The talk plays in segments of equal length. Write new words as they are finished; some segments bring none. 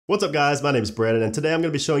What's up guys, my name is Brandon and today I'm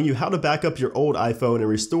going to be showing you how to back up your old iPhone and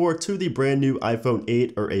restore to the brand new iPhone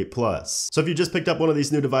 8 or 8 Plus. So if you just picked up one of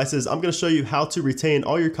these new devices, I'm going to show you how to retain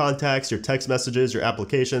all your contacts, your text messages, your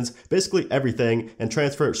applications, basically everything, and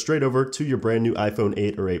transfer it straight over to your brand new iPhone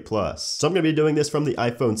 8 or 8 Plus. So I'm going to be doing this from the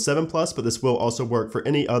iPhone 7 Plus, but this will also work for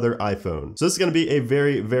any other iPhone. So this is going to be a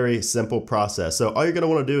very simple process. So all you're going to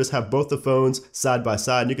want to do is have both the phones side by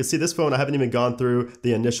side. And you can see this phone, I haven't even gone through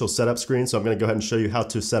the initial setup screen, so I'm going to go ahead and show you how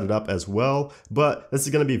to set it up as well, but this is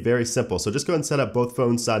going to be very simple. So just go ahead and set up both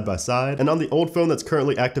phones side by side. And on the old phone that's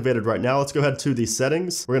currently activated right now, let's go ahead to the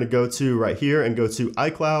settings. We're going to go to right here and go to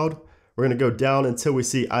iCloud. We're going to go down until we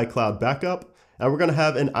see iCloud backup. And we're going to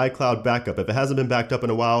have an iCloud backup. If it hasn't been backed up in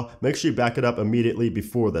a while, make sure you back it up immediately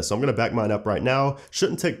before this. So I'm going to back mine up right now.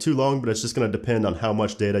 Shouldn't take too long, but it's just going to depend on how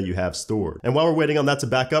much data you have stored. And while we're waiting on that to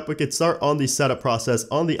back up, we could start on the setup process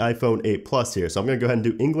on the iPhone 8 Plus here. So I'm going to go ahead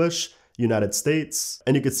and do English, United States,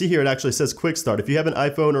 and you can see here it actually says quick start. If you have an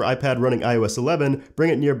iPhone or iPad running iOS 11,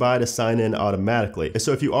 bring it nearby to sign in automatically.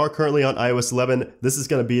 So if you are currently on iOS 11, this is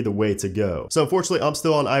going to be the way to go. So unfortunately, I'm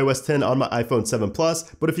still on iOS 10 on my iPhone 7 Plus,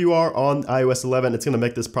 but if you are on iOS 11, it's going to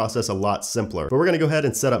make this process a lot simpler. But we're going to go ahead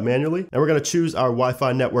and set up manually, and we're going to choose our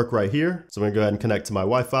Wi-Fi network right here. So I'm going to go ahead and connect to my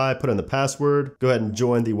Wi-Fi, put in the password, go ahead and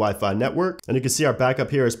join the Wi-Fi network, and you can see our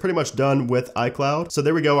backup here is pretty much done with iCloud. So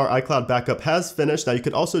there we go, our iCloud backup has finished. Now you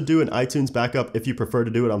could also do an iTunes backup if you prefer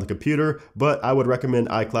to do it on the computer, but I would recommend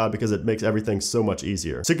iCloud because it makes everything so much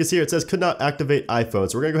easier. So you can see here it says could not activate iPhone.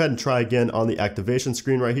 So we're gonna go ahead and try again on the activation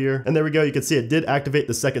screen right here. And there we go, you can see it did activate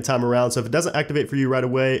the second time around. So if it doesn't activate for you right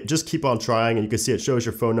away, just keep on trying, and you can see it shows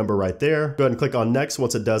your phone number right there. Go ahead and click on next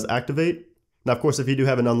once it does activate. Now, of course, if you do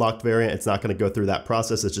have an unlocked variant, it's not going to go through that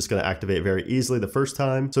process. It's just going to activate very easily the first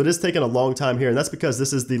time. So it is taking a long time here, and that's because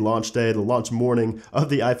this is the launch day, the launch morning of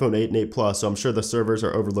the iPhone 8 and 8 Plus. So I'm sure the servers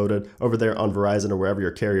are overloaded over there on Verizon or wherever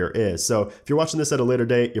your carrier is. So if you're watching this at a later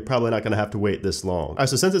date, you're probably not going to have to wait this long. All right,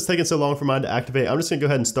 so since it's taking so long for mine to activate, I'm just going to go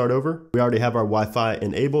ahead and start over. We already have our Wi-Fi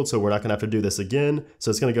enabled, so we're not going to have to do this again.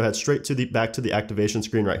 So it's going to go ahead straight to back to the activation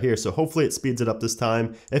screen right here. So hopefully it speeds it up this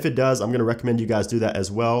time. If it does, I'm going to recommend you guys do that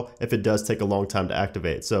as well if it does take a long time to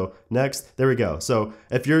activate. So next, there we go. So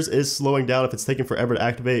if yours is slowing down, if it's taking forever to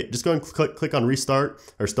activate, just go and click on restart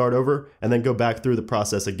or start over, and then go back through the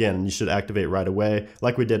process again, and you should activate right away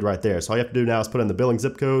like we did right there. So all you have to do now is put in the billing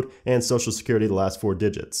zip code and social security, the last 4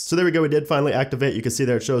 digits. So there we go, we did finally activate. You can see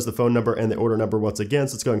there it shows the phone number and the order number once again.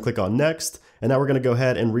 So let's go and click on next. And now we're going to go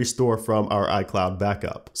ahead and restore from our iCloud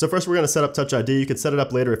backup. So first we're going to set up Touch ID. You can set it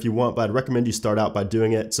up later if you want, but I'd recommend you start out by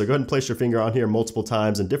doing it. So go ahead and place your finger on here multiple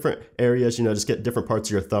times in different areas, just get different parts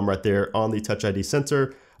of your thumb right there on the Touch ID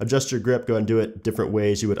sensor. Adjust your grip, go ahead and do it different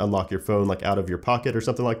ways you would unlock your phone, like out of your pocket or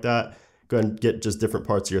something like that. Go ahead and get just different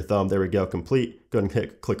parts of your thumb. There we go, complete. Go ahead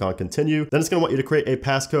and click on continue. Then it's gonna want you to create a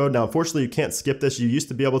passcode. Now, unfortunately, you can't skip this. You used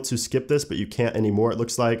to be able to skip this, but you can't anymore, it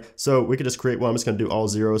looks like. So we could just create one. I'm just gonna do all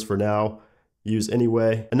zeros for now. Use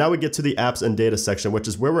anyway. And now we get to the apps and data section, which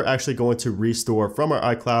is where we're actually going to restore from our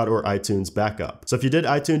iCloud or iTunes backup. So if you did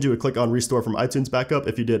iTunes, you would click on restore from iTunes backup.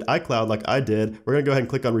 If you did iCloud like I did, we're gonna go ahead and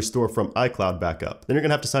click on restore from iCloud backup. Then you're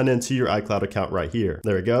gonna have to sign in to your iCloud account right here.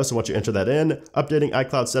 There we go. So once you enter that in, updating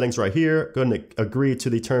iCloud settings right here, go ahead and agree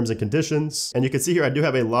to the terms and conditions. And you can see here, I do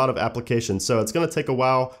have a lot of applications. So it's gonna take a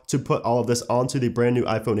while to put all of this onto the brand new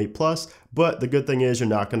iPhone 8 Plus, but the good thing is you're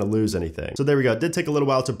not gonna lose anything. So there we go. It did take a little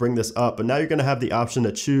while to bring this up, but now you're gonna have the option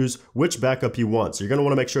to choose which backup you want. So you're gonna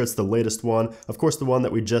wanna make sure it's the latest one. Of course, the one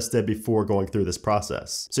that we just did before going through this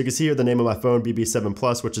process. So you can see here the name of my phone, BB7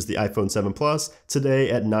 Plus, which is the iPhone 7 Plus, today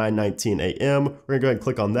at 9:19 a.m. We're gonna go ahead and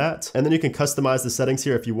click on that. And then you can customize the settings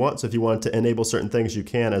here if you want. So if you want to enable certain things, you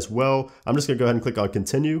can as well. I'm just gonna go ahead and click on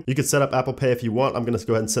continue. You can set up Apple Pay if you want. I'm gonna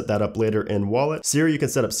go ahead and set that up later in Wallet. Siri, you can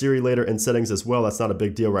set up Siri later in settings as well. That's not a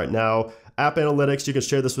big deal right now. App analytics, you can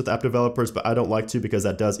share this with app developers, but I don't like to because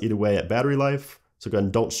that does eat away at battery life. So go ahead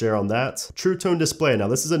and don't share on that. True Tone Display. Now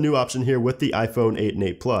this is a new option here with the iPhone 8 and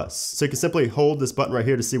 8 Plus. So you can simply hold this button right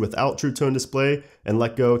here to see without True Tone Display and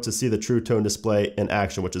let go to see the True Tone Display in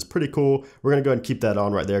action, which is pretty cool. We're gonna go ahead and keep that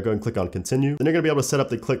on right there. Go ahead and click on continue. Then you're gonna be able to set up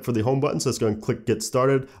the click for the home button. So let's go and click get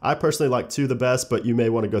started. I personally like 2 the best, but you may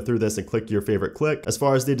wanna go through this and click your favorite click. As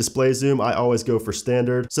far as the display zoom, I always go for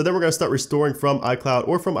standard. So then we're gonna start restoring from iCloud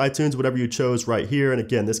or from iTunes, whatever you chose right here. And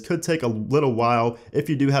again, this could take a little while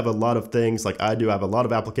if you do have a lot of things like I do. I have a lot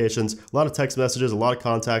of applications, a lot of text messages, a lot of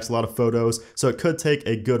contacts, a lot of photos, so it could take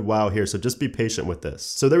a good while here, so just be patient with this.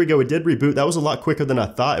 So there we go, it did reboot. That was a lot quicker than I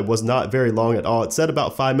thought. It was not very long at all. It said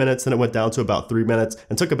about 5 minutes, and it went down to about 3 minutes,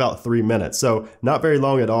 and took about 3 minutes. So not very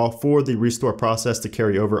long at all for the restore process to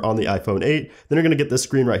carry over on the iPhone 8. Then you're gonna get this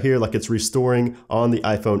screen right here like it's restoring on the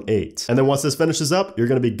iPhone 8. And then once this finishes up, you're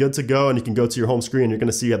gonna be good to go, and you can go to your home screen. You're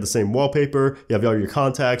gonna see you have the same wallpaper, you have all your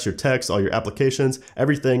contacts, your texts, all your applications,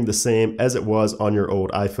 everything the same as it was on your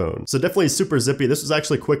old iPhone. So definitely super zippy. This was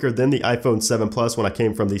actually quicker than the iPhone 7 Plus when I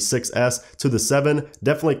came from the 6S to the 7.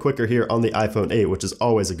 Definitely quicker here on the iPhone 8, which is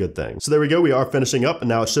always a good thing. So there we go, we are finishing up, and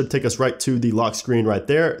now it should take us right to the lock screen right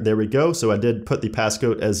there. There we go. So I did put the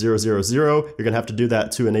passcode as 000. You're gonna have to do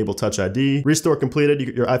that to enable Touch ID. Restore completed.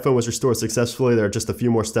 Your iPhone was restored successfully. There are just a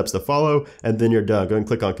few more steps to follow, and then you're done. Go and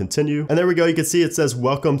click on continue. And there we go. You can see it says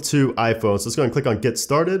welcome to iPhone. So let's go and click on get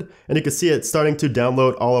started, and you can see it starting to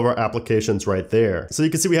download all of our applications right there. So you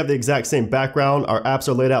can see we have the exact same background. Our apps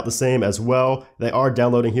are laid out the same as well. They are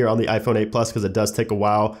downloading here on the iPhone 8 Plus because it does take a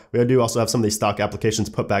while. We do also have some of these stock applications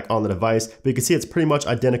put back on the device, but you can see it's pretty much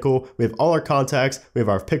identical. We have all our contacts, we have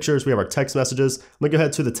our pictures, we have our text messages. Let me go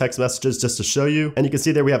ahead to the text messages just to show you, and you can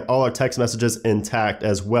see there we have all our text messages intact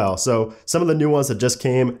as well. So some of the new ones that just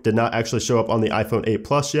came did not actually show up on the iPhone 8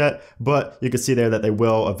 Plus yet, but you can see there that they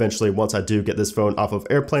will eventually once I do get this phone off of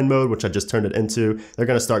airplane mode, which I just turned it into. They're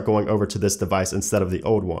going to start going over to this device instead of the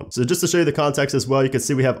old one. So just to show you the contacts as well, you can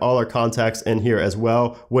see we have all our contacts in here as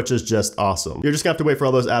well, which is just awesome. You're just gonna have to wait for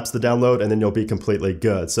all those apps to download, and then you'll be completely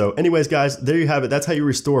good. So anyways, guys, there you have it. That's how you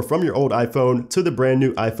restore from your old iPhone to the brand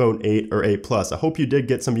new iPhone 8 or 8 Plus. I hope you did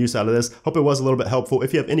get some use out of this. Hope it was a little bit helpful.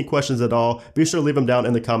 If you have any questions at all, be sure to leave them down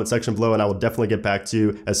in the comment section below, and I will definitely get back to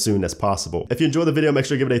you as soon as possible. If you enjoyed the video, make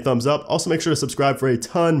sure to give it a thumbs up. Also, make sure to subscribe for a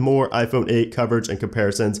ton more iPhone 8 coverage and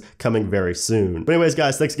comparisons coming very soon. But anyways,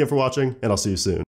 guys, thanks again for watching, and I'll see you soon.